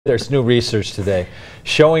There's new research today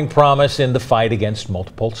showing promise in the fight against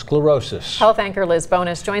multiple sclerosis. Health anchor Liz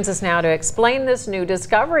Bonus joins us now to explain this new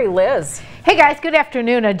discovery. Liz. Hey guys, good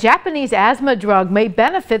afternoon. A Japanese asthma drug may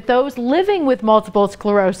benefit those living with multiple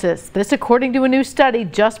sclerosis. This according to a new study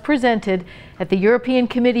just presented at the European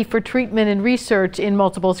Committee for Treatment and Research in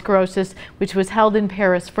Multiple Sclerosis, which was held in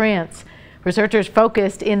Paris, France. Researchers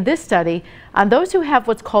focused in this study on those who have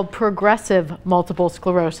what's called progressive multiple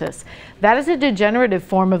sclerosis. That is a degenerative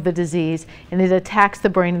form of the disease, and it attacks the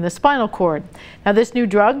brain and the spinal cord. Now, this new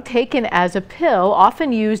drug, taken as a pill,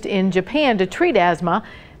 often used in Japan to treat asthma,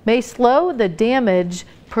 may slow the damage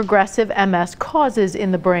progressive MS causes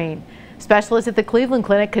in the brain. Specialists at the Cleveland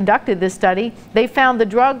Clinic conducted this study. They found the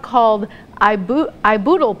drug called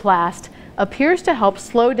Ibudilast appears to help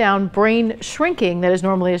slow down brain shrinking that is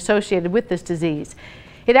normally associated with this disease.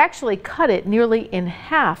 It actually cut it nearly in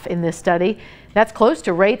half in this study. That's close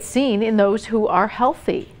to rates seen in those who are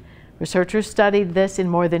healthy. Researchers studied this in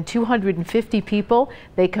more than 250 people.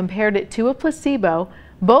 They compared it to a placebo.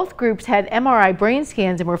 Both groups had MRI brain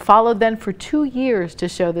scans and were followed then for 2 years to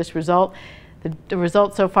show this result. The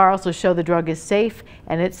results so far also show the drug is safe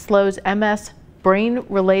and it slows MS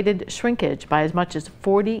brain-related shrinkage by as much as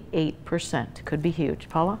 48%. Could be huge.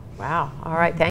 Paula? Wow. All right. Thank